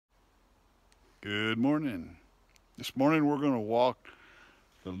Good morning. This morning we're going to walk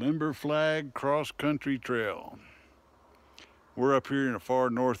the Limber Flag Cross Country Trail. We're up here in the far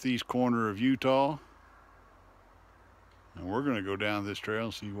northeast corner of Utah, and we're going to go down this trail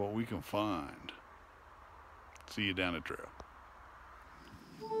and see what we can find. See you down the trail.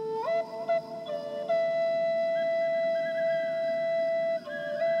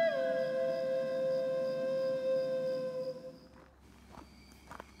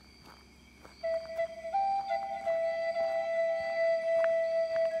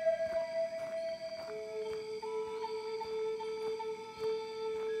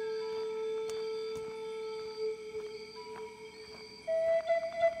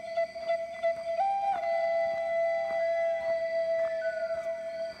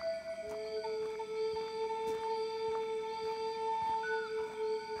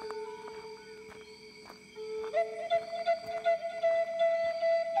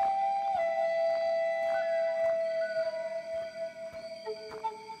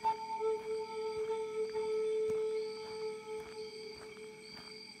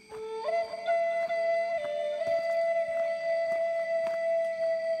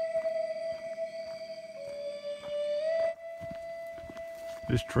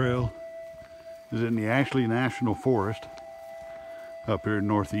 This trail is in the Ashley National Forest up here in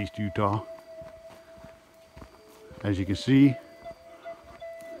northeast Utah. As you can see,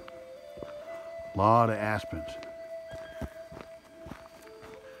 a lot of aspens.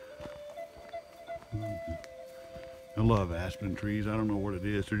 I love aspen trees. I don't know what it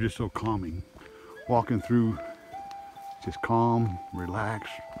is. They're just so calming. Walking through, just calm, relax.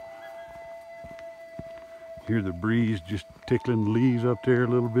 Hear the breeze just tickling the leaves up there a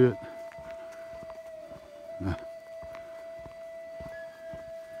little bit.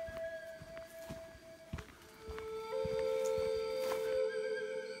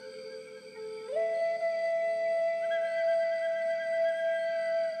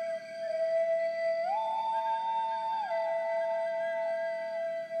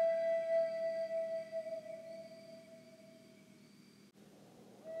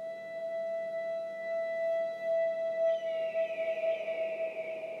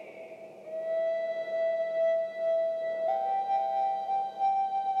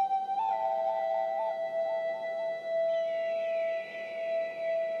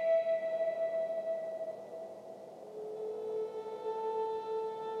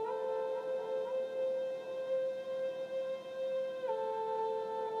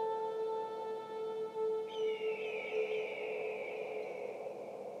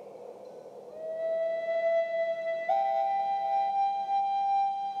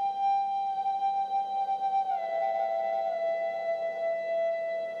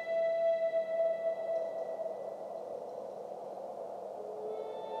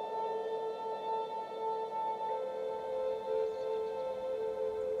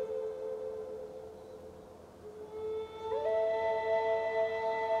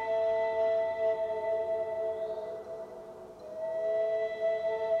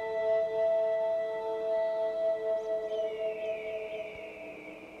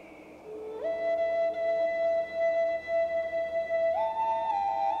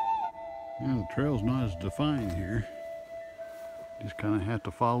 Yeah, the trail's not as defined here. Just kind of have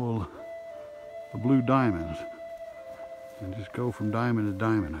to follow the blue diamonds and just go from diamond to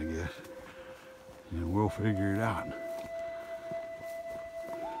diamond, I guess. And we'll figure it out.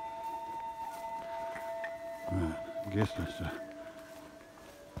 Right, I guess that's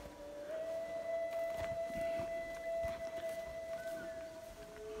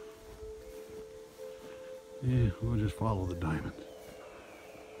yeah, we'll just follow the diamonds.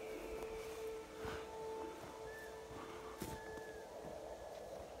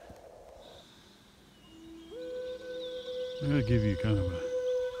 That'll give you kind of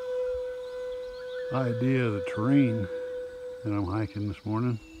an idea of the terrain that I'm hiking this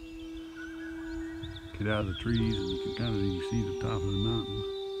morning. Get out of the trees and you can see the top of the mountain.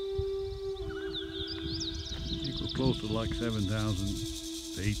 I think we're close to like 7,000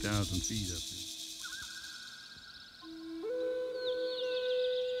 to 8,000 feet up here.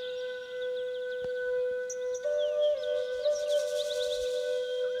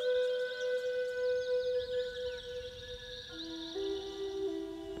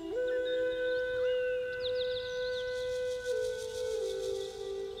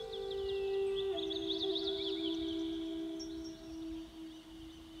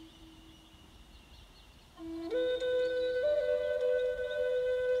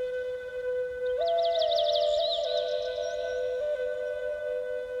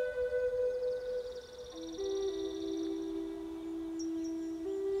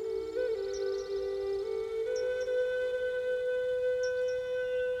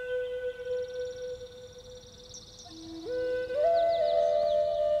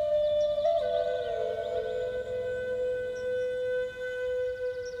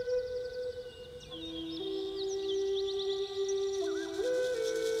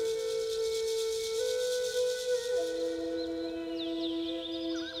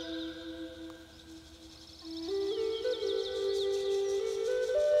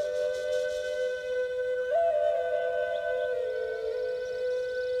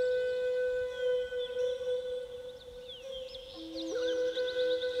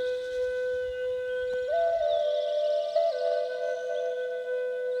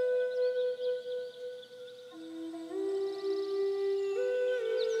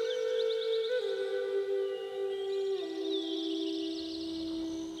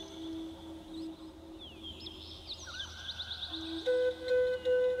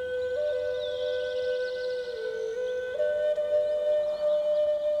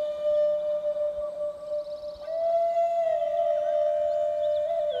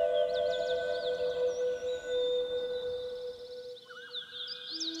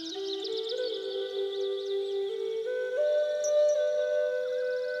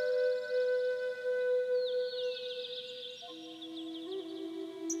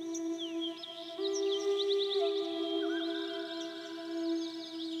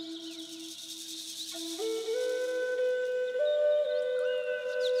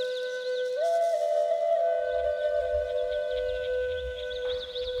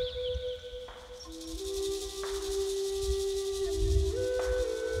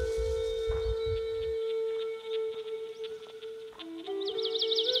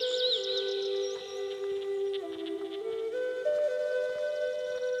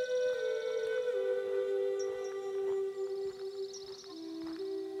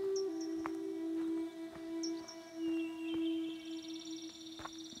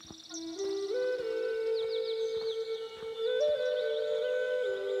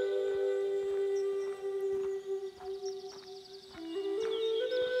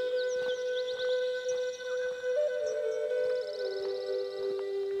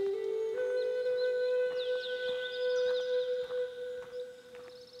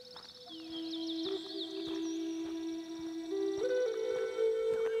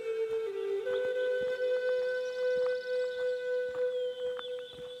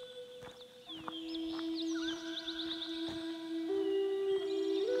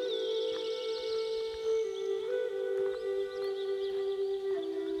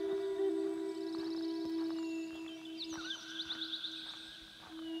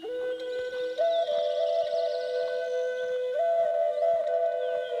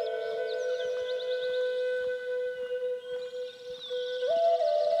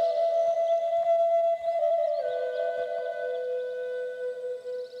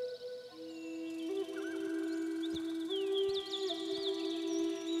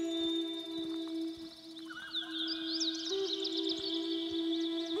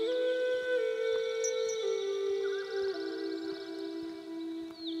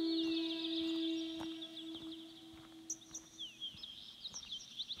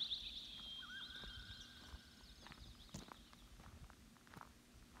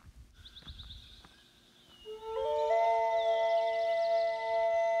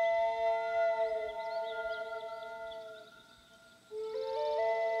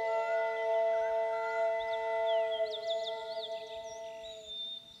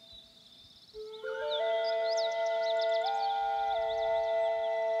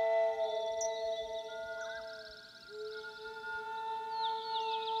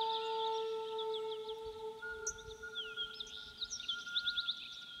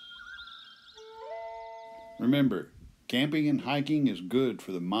 Remember, camping and hiking is good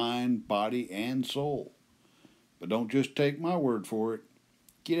for the mind, body, and soul. But don't just take my word for it.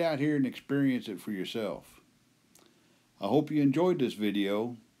 Get out here and experience it for yourself. I hope you enjoyed this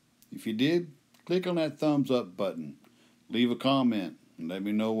video. If you did, click on that thumbs up button. Leave a comment and let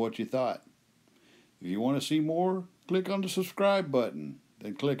me know what you thought. If you want to see more, click on the subscribe button.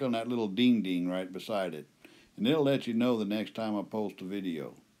 Then click on that little ding ding right beside it. And it'll let you know the next time I post a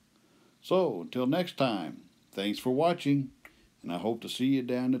video. So, until next time, thanks for watching, and I hope to see you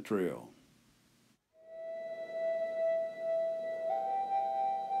down the trail.